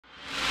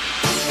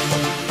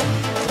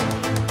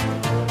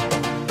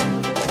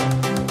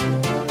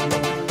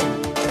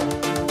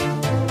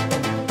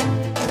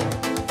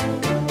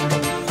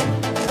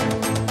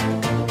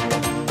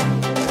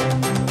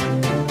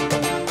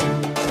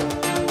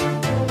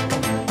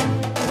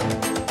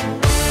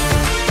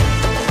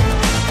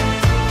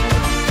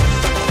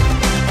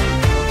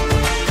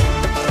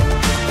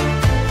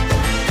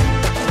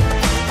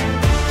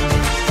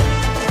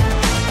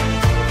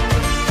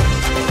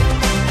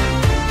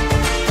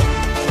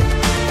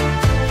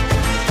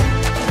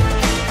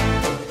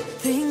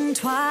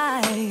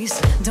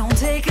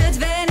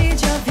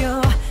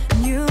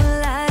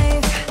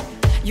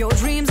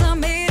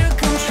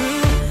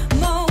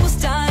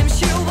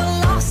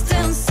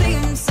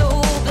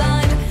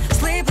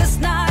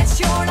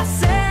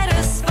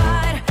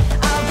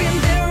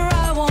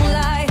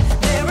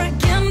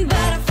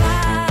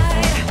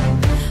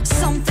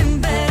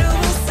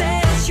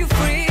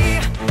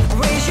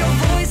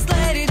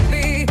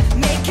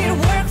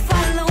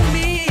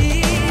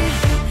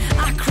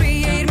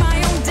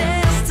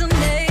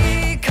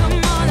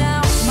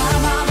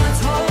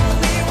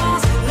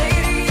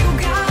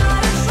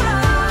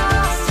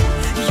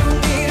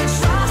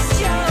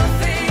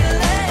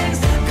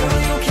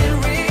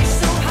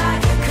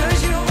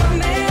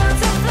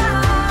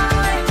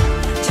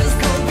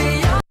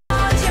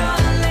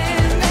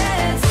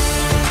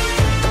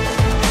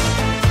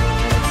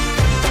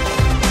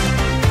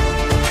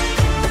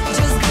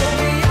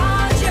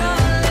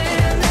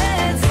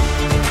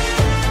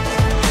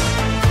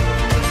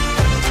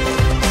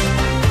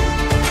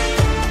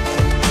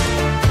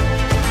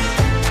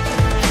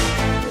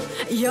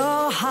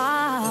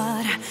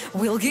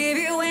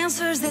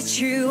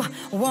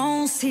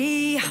won't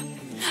see,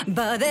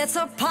 but it's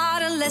a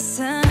part of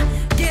lesson.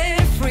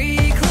 Get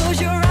free, close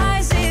your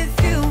eyes if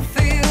you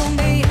feel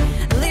me.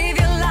 Live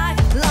your life,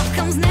 love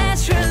comes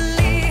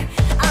naturally.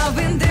 I've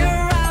been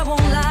there, I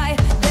won't lie.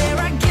 There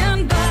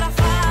again, but I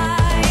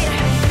fight.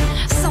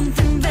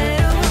 Something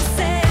better will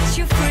set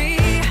you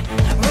free.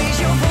 Raise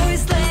your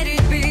voice, let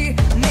it be.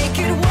 Make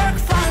it work,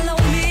 follow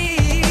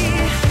me.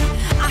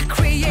 I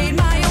create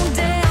my own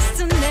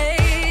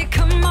destiny.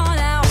 Come on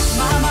out.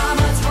 My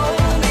mama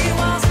told me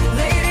once,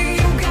 lady,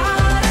 you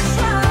gotta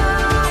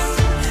trust.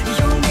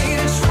 You need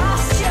to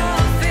trust your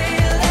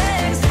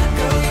feelings.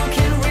 Girl, you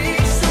can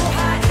reach so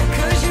high,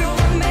 'cause you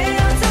were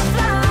meant to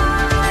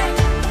fly.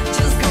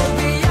 Just go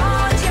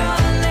beyond your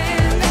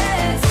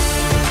limits.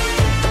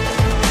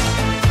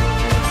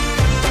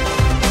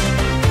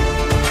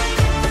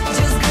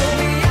 Just go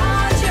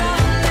beyond your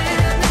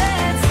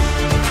limits.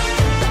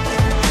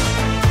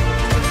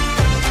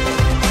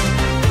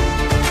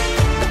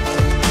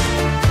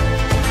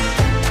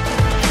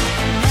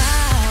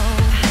 Now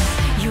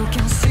you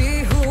can see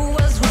who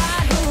was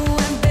right, who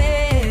went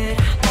bad.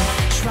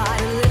 Try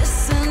to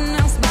listen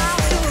and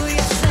smile to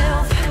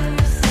yourself.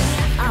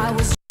 I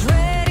was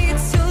ready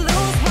to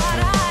lose what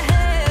I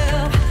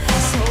have,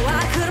 so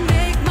I could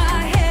make my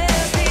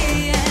happy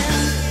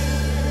end.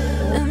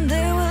 And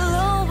they will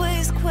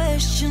always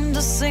question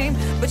the same,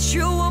 but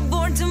you were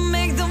born to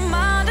make them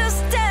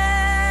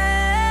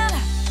understand.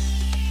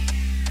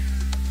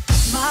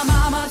 My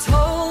mama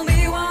told